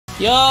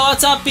Yo,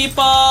 what's up,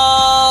 people?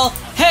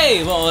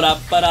 Hey, what up,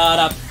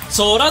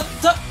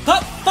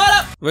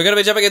 we're gonna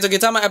be jumping into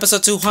Gintama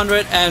episode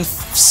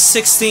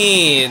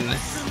 216.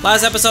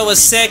 Last episode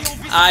was sick.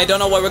 I don't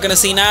know what we're gonna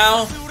see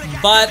now,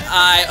 but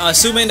I'm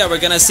assuming that we're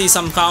gonna see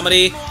some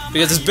comedy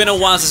because it's been a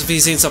while since we've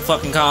seen some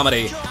fucking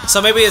comedy.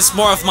 So maybe it's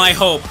more of my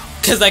hope.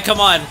 Cause like, come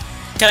on,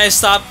 can I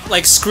stop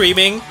like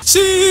screaming?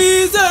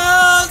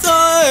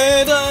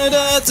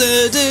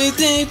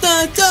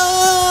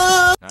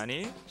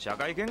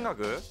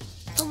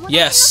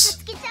 Yes.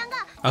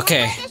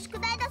 Okay.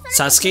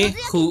 Satsuki?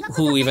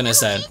 Who even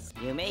is that?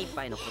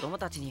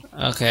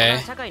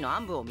 Okay.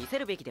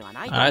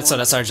 Alright, so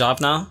that's our job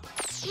now?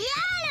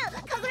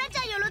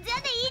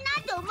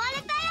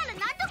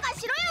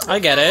 I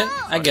get it.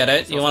 I get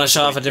it. You want to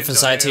show off a different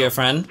side to your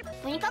friend?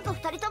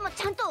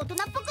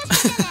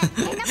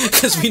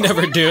 Because we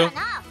never do.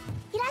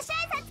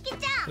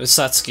 With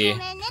Satsuki.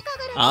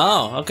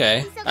 Oh,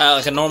 okay.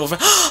 Like a normal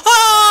friend.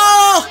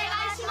 Oh!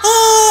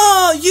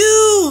 Oh!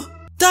 You!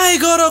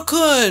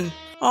 Daigoro-kun!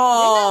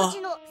 Oh,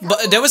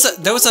 but there was a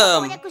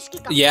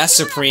yeah,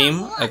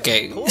 Supreme.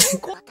 Okay,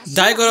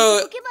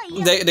 Daigoro,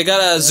 they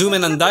gotta zoom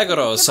in on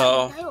Daigoro,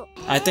 so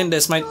I think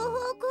this might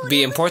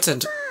be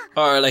important,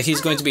 or like he's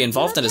going to be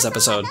involved in this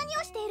episode,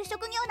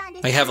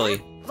 like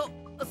heavily.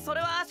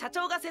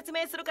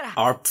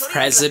 Our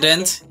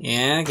president,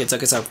 yeah,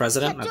 Gitoki's our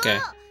president. Okay.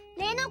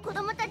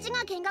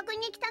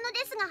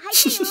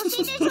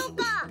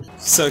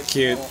 So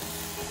cute.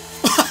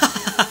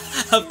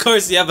 Of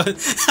course, yeah, but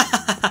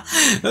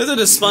those are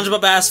the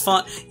SpongeBob ass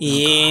font.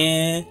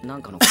 Yeah.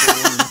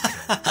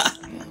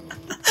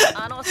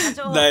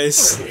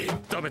 Nice.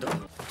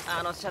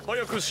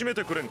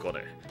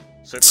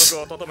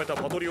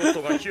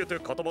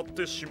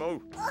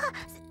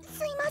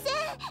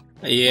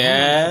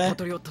 Yeah.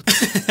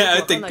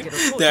 I think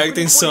they're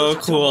acting so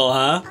cool,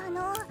 huh?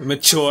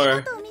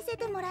 Mature.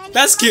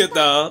 That's cute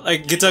though.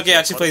 Like Gitoki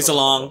actually plays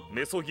along.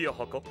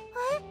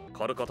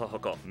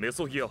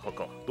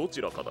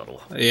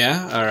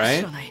 Yeah,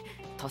 alright.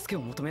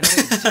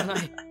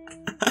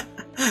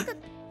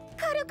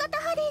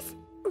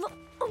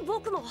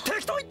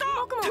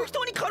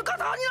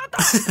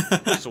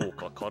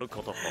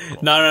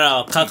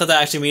 No. Karakata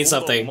actually means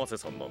something.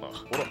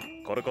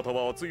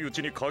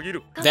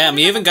 Damn,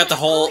 you even got the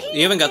whole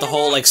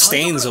like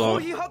stains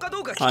on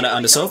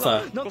the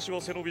sofa.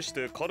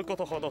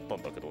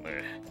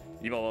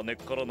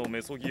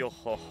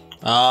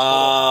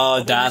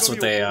 Oh, that's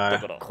what they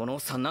are.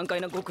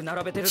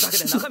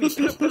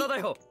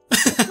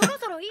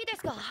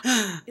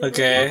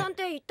 Okay.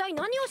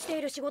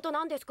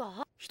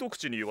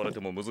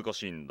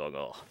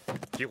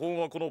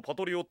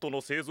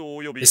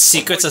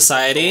 Secret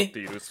Society?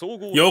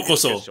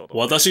 Yokoso,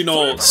 watashi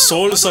no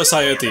Soul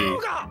Society.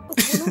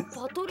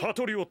 パ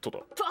トリオットだ。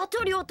パ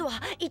トリオットは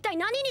一体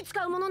何に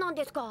使うものなん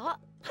ですか？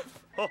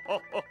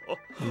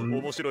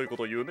面白いこ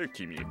と言うね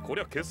君。こ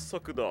りゃ傑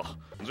作だ。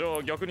じゃ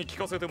あ逆に聞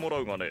かせてもら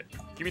うがね。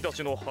君た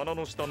ちの鼻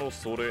の下の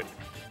それ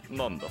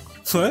なんだ？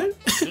人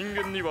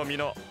間には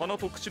皆鼻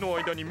と口の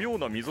間に妙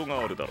な溝が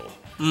あるだろ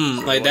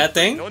う。Like that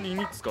thing? 何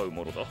に使う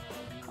ものだ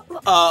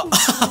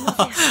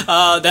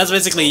？That's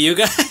basically you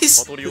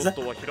guys. パトリオッ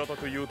トは平た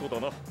く言うとだ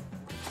な。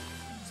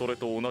それ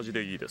と同じ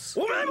でいいです。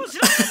お前も知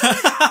らない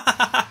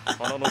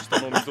鼻の下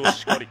の溝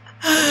しかり。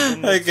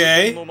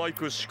Okay. のマイ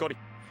クしかり。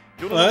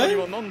世の中に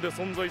はなんで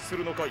存在す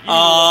るのか。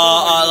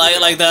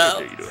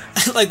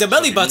like the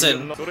belly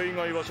button. それ以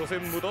外は所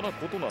詮無駄な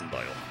ことなんだ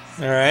よ。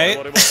Alright.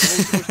 我々は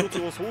その一つ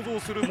を想像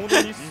するも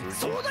のにする。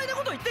壮大な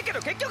こと言ってけ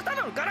ど結局た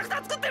だのガラクタ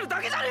作ってるだ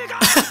けじゃねえか。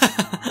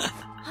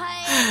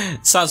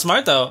Sounds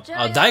smart though.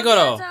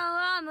 Daigoro.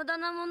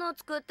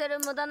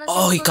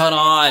 Oh, he caught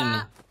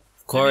on.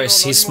 Of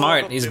course, he's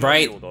smart. He's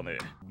bright.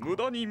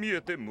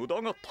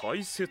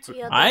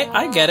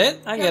 I get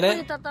it. I get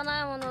it.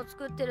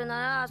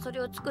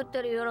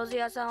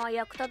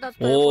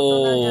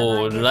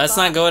 Oh, let's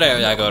not go there,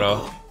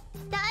 Daigoro.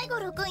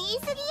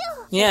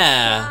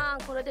 Yeah.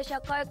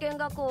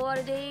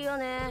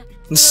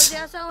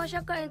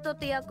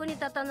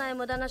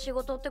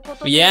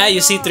 Yeah,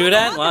 you see through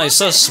that? Wow, he's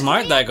so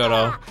smart,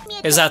 Daigoro.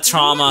 Is that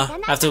trauma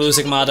after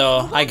losing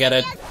Mado? I get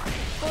it.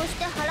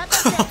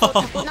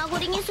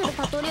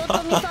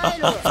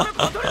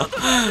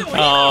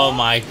 Oh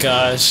my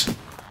gosh.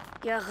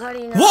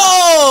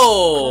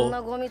 Whoa!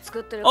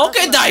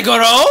 Okay,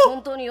 Daigoro!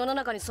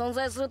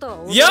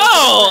 Yo!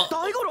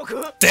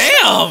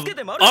 Damn!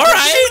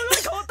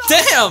 Alright!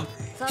 Damn!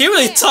 He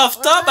really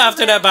toughed up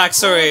after that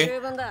backstory.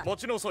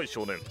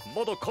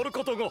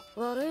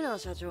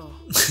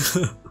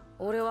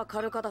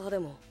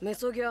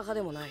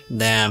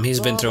 Damn, he's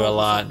been through a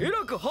lot.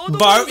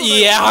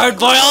 Yeah,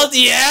 hard-boiled,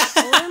 yeah!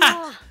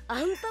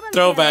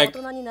 Throwback.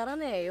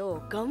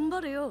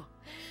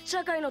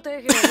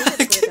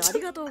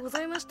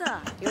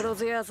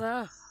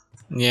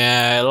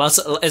 Yeah,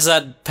 it's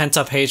that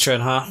pent-up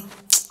hatred, huh?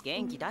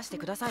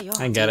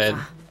 I get it.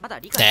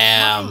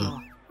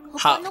 Damn.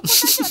 How? Yeah,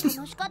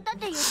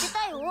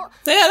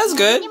 that's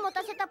good.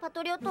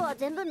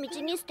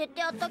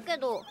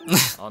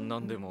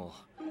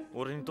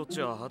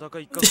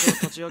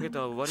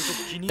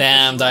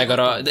 Damn,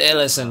 Daigoro. Hey,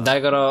 listen,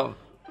 Daigoro.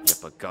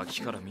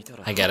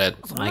 I get it.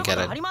 I get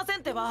it.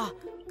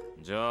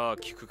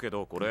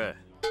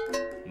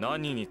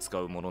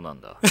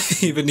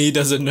 Even he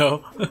doesn't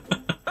know.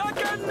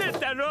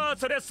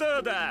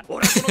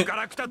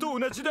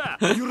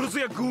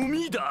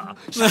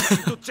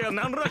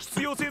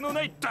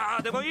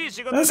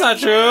 That's not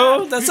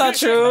true. That's not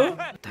true.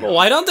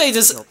 Why don't they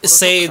just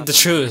say the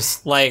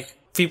truth? Like,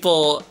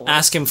 people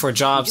ask him for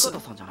jobs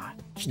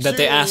that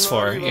they ask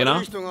for, you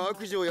know?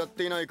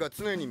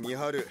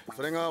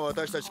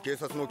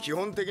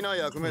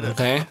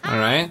 Okay,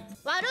 alright.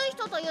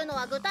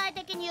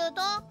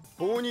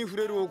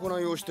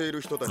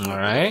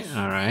 Alright,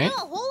 alright.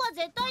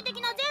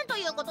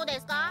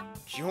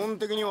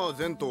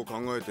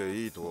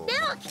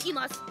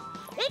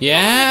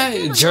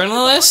 Yeah,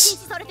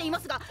 journalists?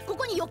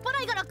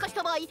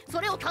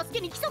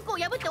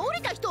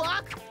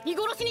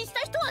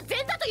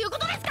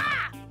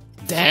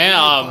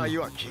 Damn.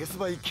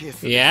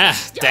 Yeah,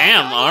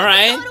 damn,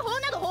 alright.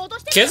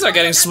 Kids are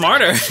getting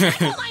smarter.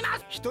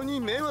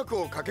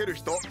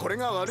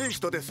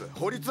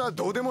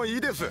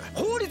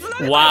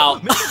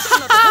 Wow.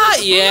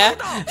 Yeah.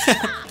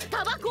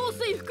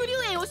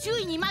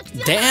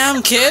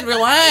 Damn, kid,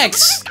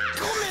 relax.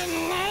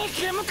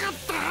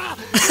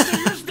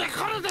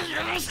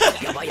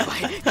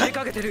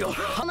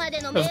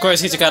 Of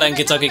course, Hijikata and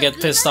Gitoki get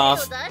pissed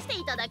off.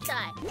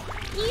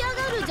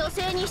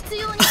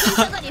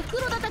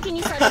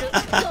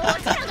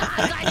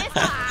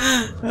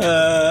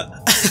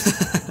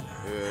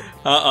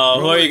 Uh-oh,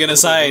 who are you gonna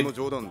side?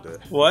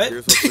 What?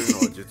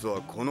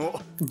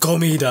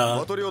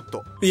 Gomida.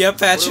 Yeah,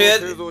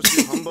 Patriot.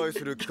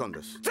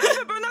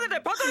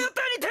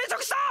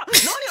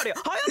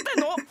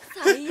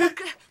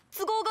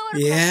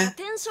 Yeah.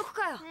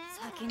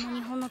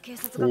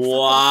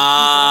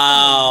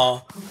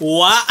 Wow.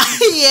 Wow.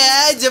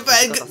 Yeah,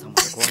 Japan.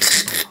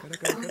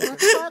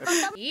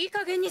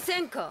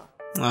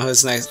 Oh,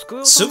 who's next?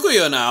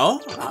 Sukuyo now?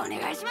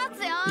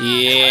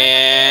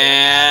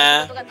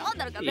 Yeah.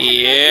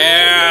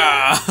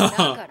 Yeah.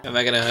 Am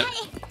I gonna...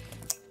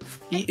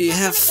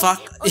 Yeah,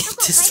 fuck.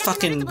 This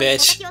fucking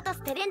bitch.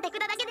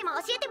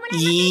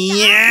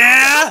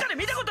 Yeah.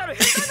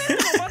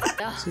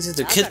 She's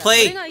into kid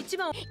play.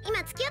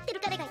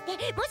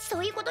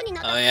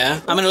 Oh yeah?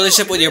 I'm in a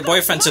relationship with your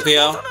boyfriend,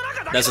 Tsukuyo.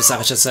 That's what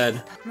Sakasha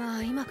said.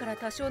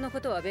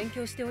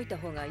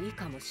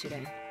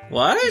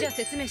 What?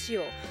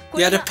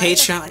 You had a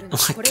Patreon? Oh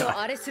my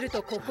god.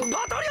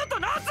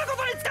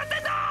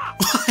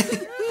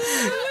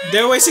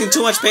 They're wasting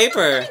too much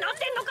paper.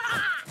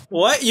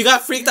 What? You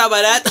got freaked out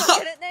by that?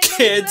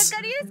 Kids.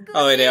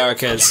 Oh wait, they are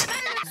kids.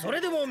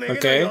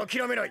 Okay.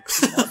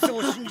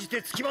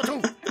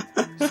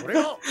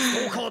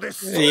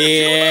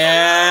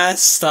 Yeah,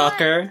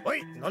 stalker.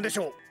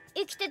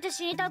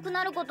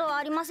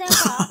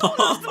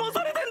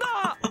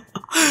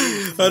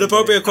 An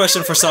appropriate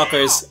question for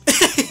stalkers.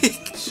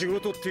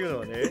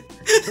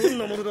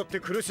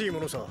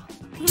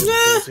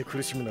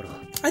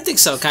 I think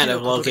so, kind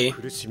of, low-key.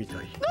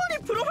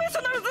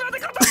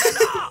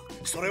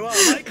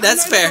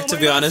 That's fair, to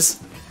be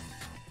honest.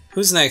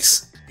 Who's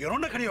next?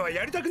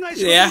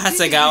 Yeah,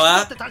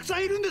 Hasegawa.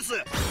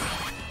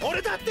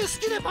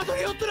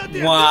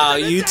 Wow,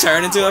 you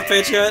turn into a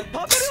patriot?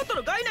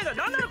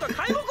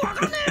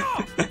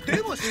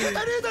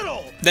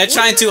 They're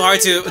trying too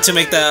hard to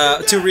make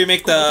the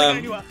remake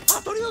the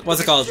what's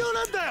it called?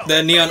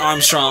 The Neon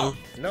Armstrong.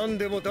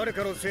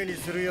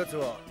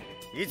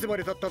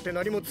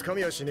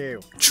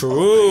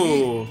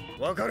 True.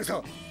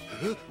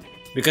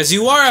 Because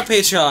you are a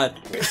patriot.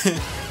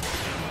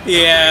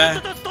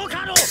 Yeah.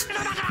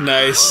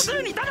 Nice.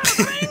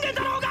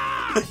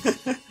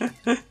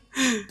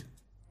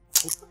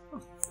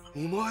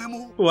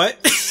 What?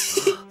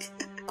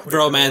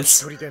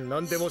 Bromance.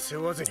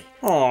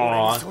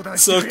 Aww,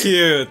 so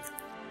cute.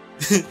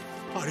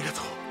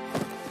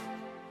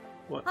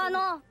 What?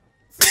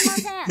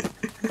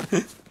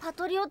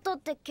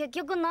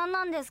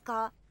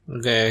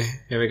 Okay,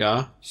 here we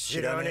go.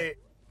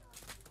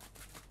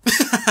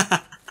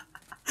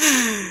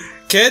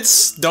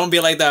 Kids, don't be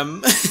like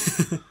them.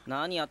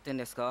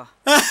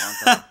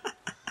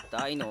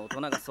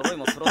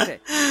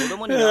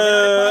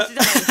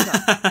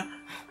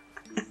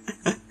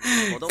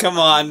 Come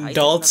on,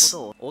 adults.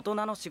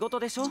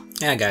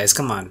 Yeah, guys,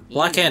 come on.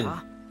 Lock in.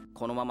 Oh,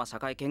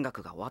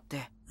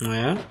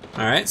 yeah?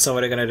 Alright, so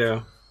what are you gonna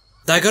do?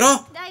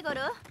 Daigoro?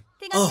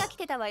 Oh,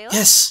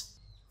 yes!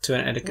 To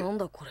an etiquette.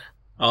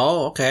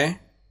 Oh, okay.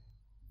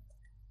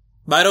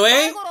 By the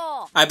way,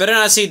 I better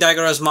not see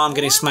Daigoro's mom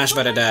getting smashed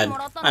by the dad.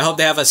 I hope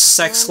they have a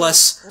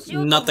sexless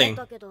nothing.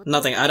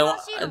 Nothing. I don't...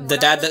 The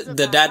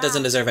dad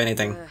doesn't deserve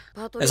anything.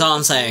 That's all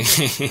I'm saying.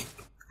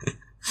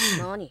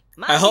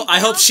 I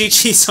hope she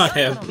cheats on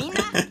him.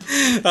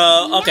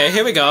 Okay,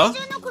 here we go.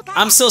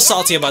 I'm still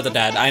salty about the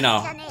dad, I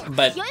know,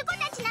 but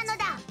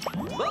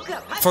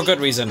for good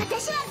reason.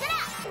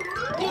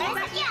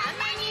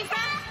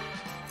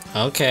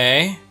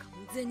 Okay.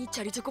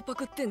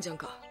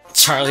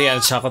 Charlie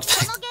and chocolate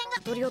pack.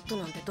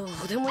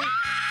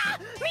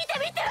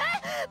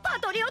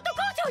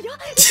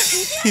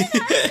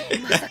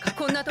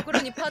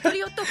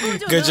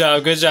 Good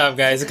job,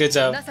 guys. Good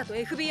job.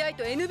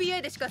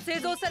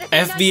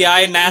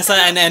 FBI, NASA,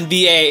 and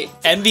NBA.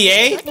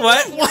 NBA?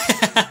 What?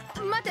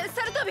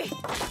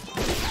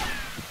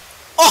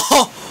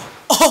 Oh!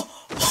 Oh!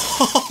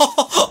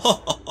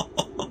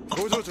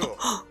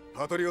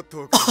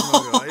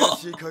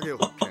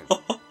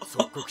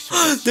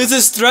 This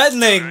is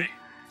threatening.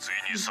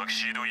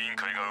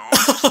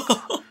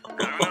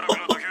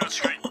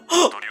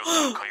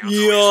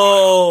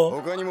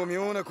 Yo.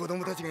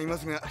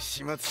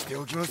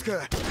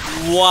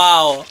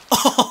 Wow.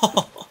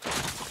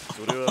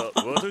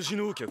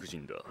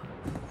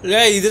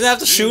 Yeah, you didn't have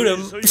to shoot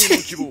him.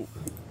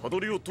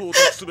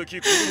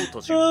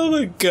 Oh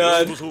my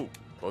god.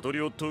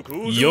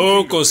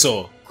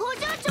 Yokoso.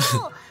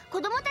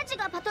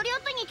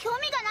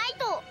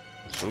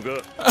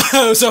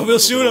 So we'll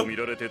shoot him.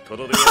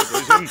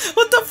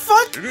 What the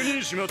fuck?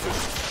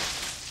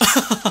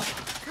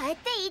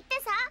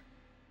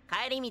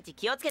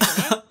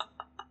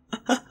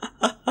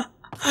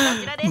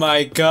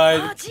 My god.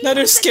 Now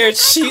they're scared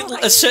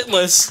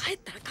shitless.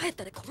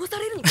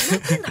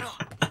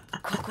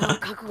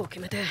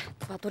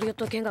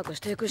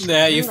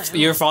 Yeah,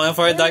 you're falling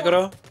for it,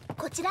 Daigoro?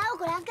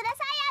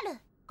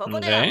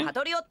 Okay.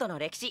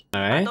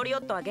 Alright.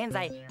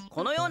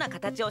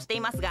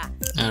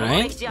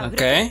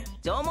 Okay.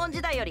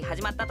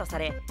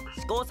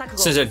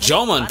 Since the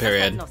Jomon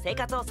period.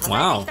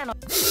 Wow.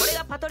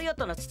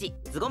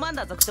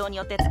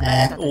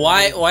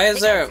 Why is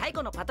there...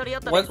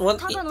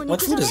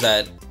 What food is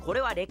that?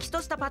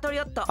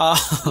 Oh,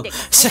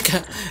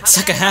 it's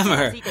like a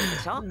hammer.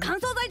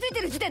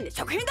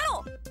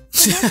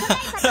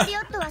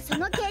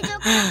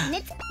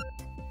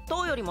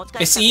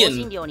 It's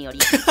eaten.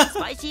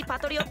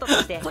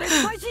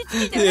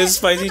 It's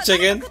spicy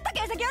chicken.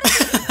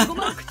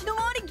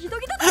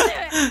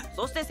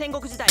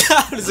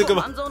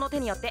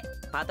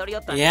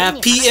 Yeah,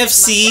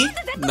 PFC.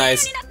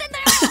 Nice.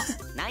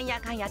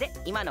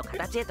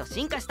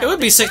 It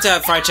would be sick to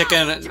have fried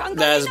chicken that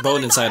has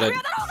bone inside it.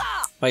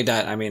 Like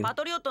that, I mean.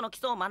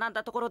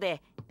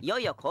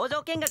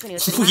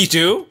 You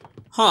do?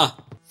 Huh.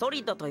 Okay.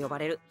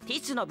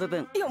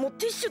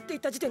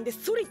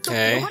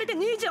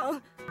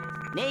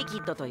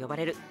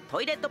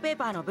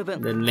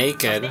 The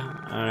naked.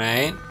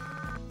 Alright.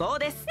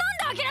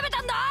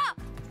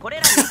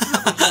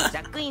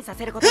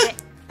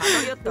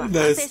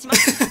 Nice.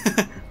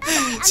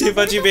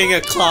 Chibachi being a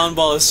clown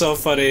ball is so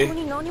funny.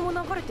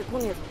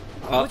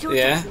 Oh,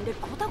 yeah?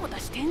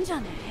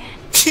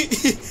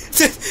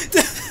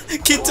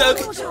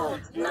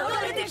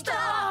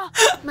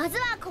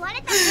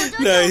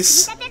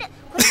 Nice.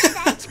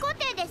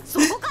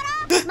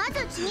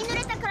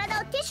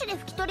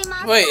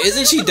 Wait,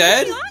 isn't she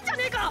dead?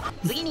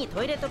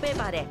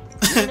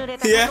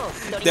 Yeah,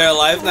 they're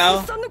alive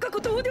now.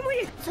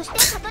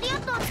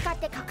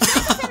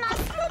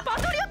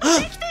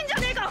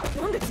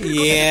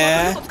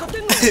 Yeah.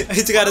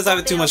 These guys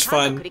having too much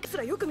fun.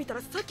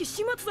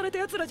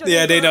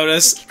 Yeah, they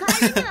notice.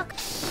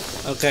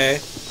 Okay.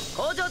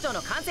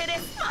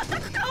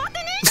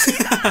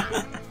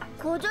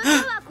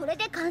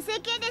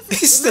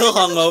 He's still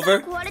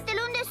hungover.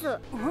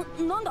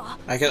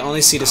 I can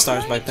only see the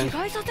stars back then.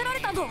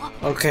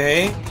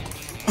 Okay.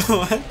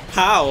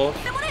 How?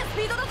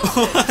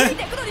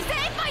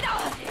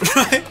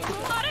 Right?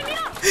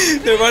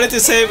 They're running to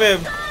save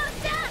him.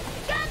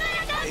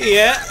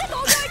 Yeah.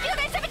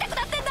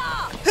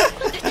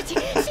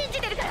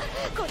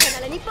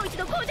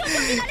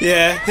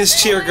 Yeah,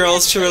 his cheer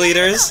girls,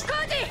 cheerleaders.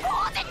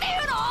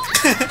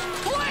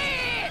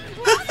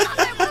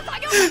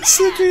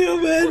 Sukuyo,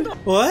 man.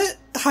 What?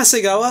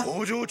 Hasegawa?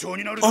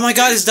 Oh my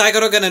god, is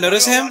Daigoro gonna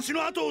notice him?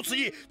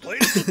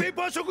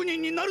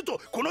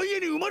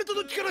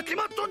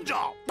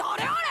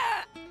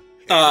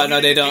 Oh,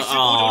 no, they don't.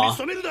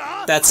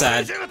 Aww. That's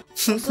sad.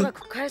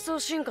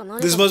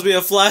 This must be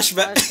a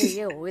flashback.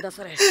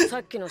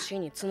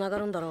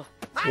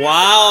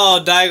 Wow,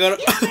 Daigoro.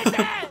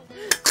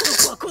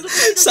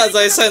 Sounds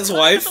like Sen's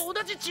wife.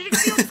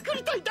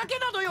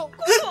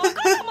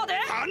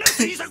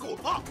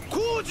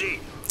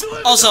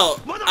 Also,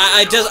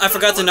 I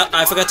forgot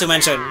to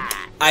mention.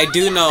 I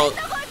do know.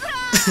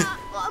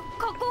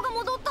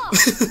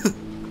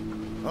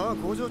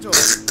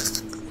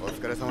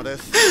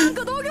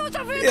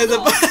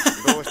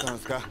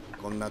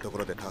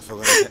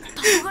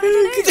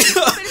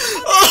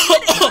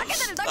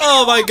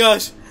 Oh my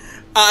gosh.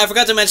 I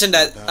forgot to mention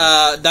that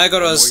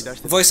Daigoro's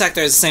voice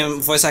actor is the same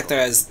voice actor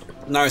as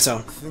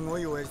Naruto.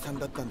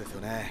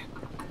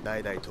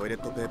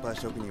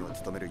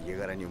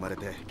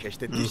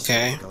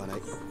 Okay.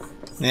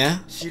 Yeah?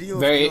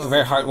 Very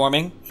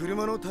heartwarming.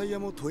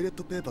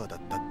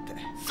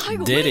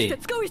 Did he?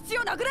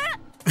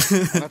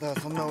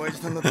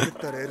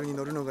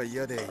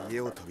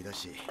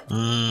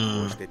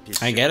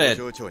 I get it.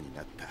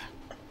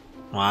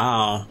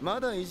 Wow.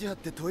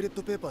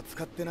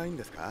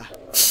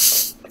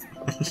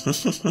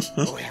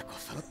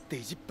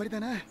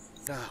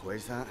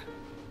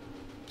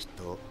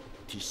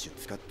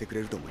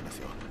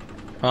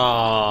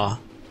 Oh,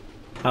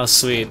 how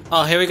sweet.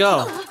 Oh, here we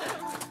go.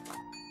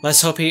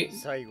 Let's hope he...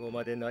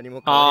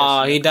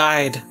 Oh, he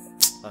died.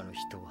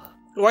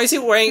 Why is he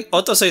wearing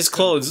Otosei's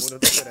clothes?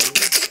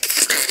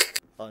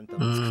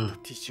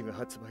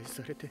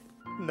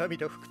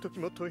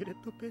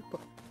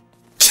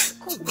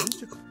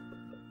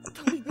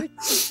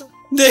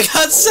 They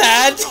got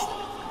sad?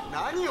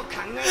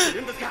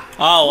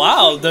 Oh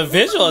wow, the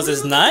visuals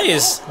is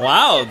nice.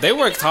 Wow, they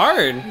worked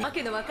hard.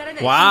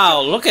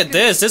 Wow, look at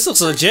this. This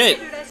looks legit.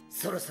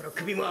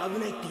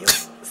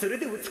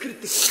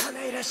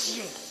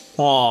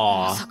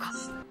 Aww.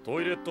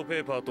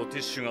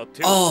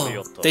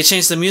 Oh, they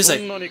changed the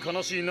music.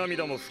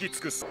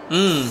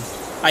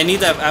 I need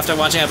that after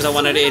watching episode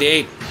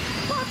 188.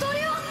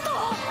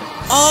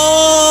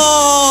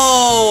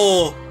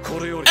 Oh!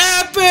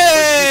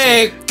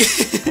 Epic!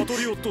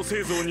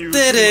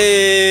 Did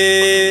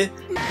it?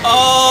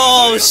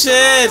 Oh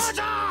shit!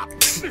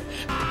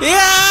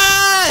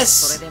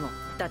 Yes!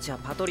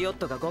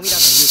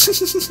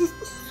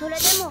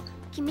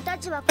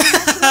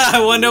 I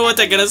wonder what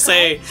they're gonna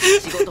say.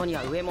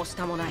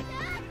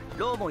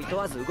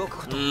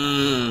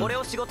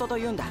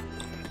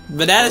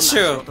 But that is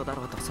true.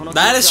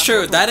 That is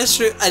true. That is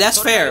true. That's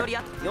fair.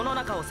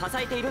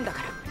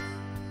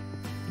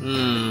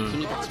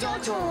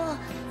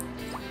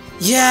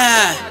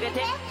 Yeah!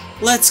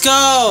 Let's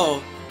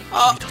go!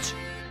 Oh.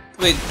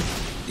 Wait.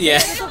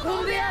 Yeah.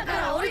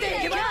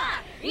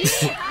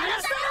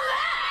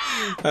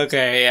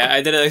 Okay, yeah,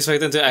 I didn't expect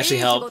them to actually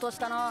help. That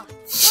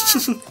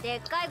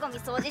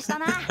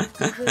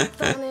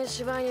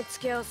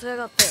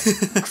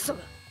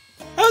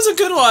was a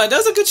good one. That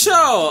was a good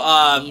show.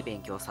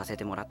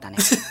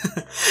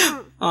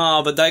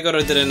 Oh, but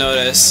Daigoro didn't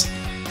notice.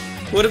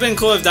 Would have been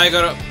cool if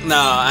Daigoro...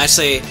 No,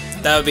 actually,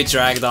 that would be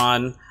dragged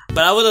on.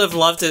 But I would have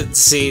loved to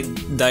see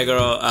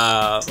Daigoro,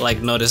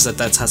 like, notice that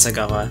that's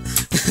Hasegawa.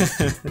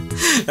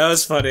 That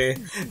was funny.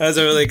 That was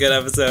a really good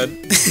episode.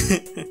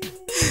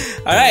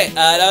 Alright,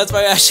 that was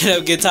my reaction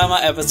of Gintama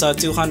episode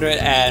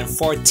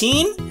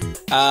 214.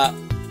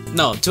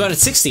 No,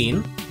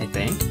 216, I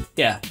think.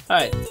 Yeah,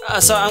 alright.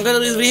 So I'm gonna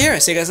leave it here.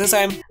 See you guys next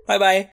time. Bye-bye.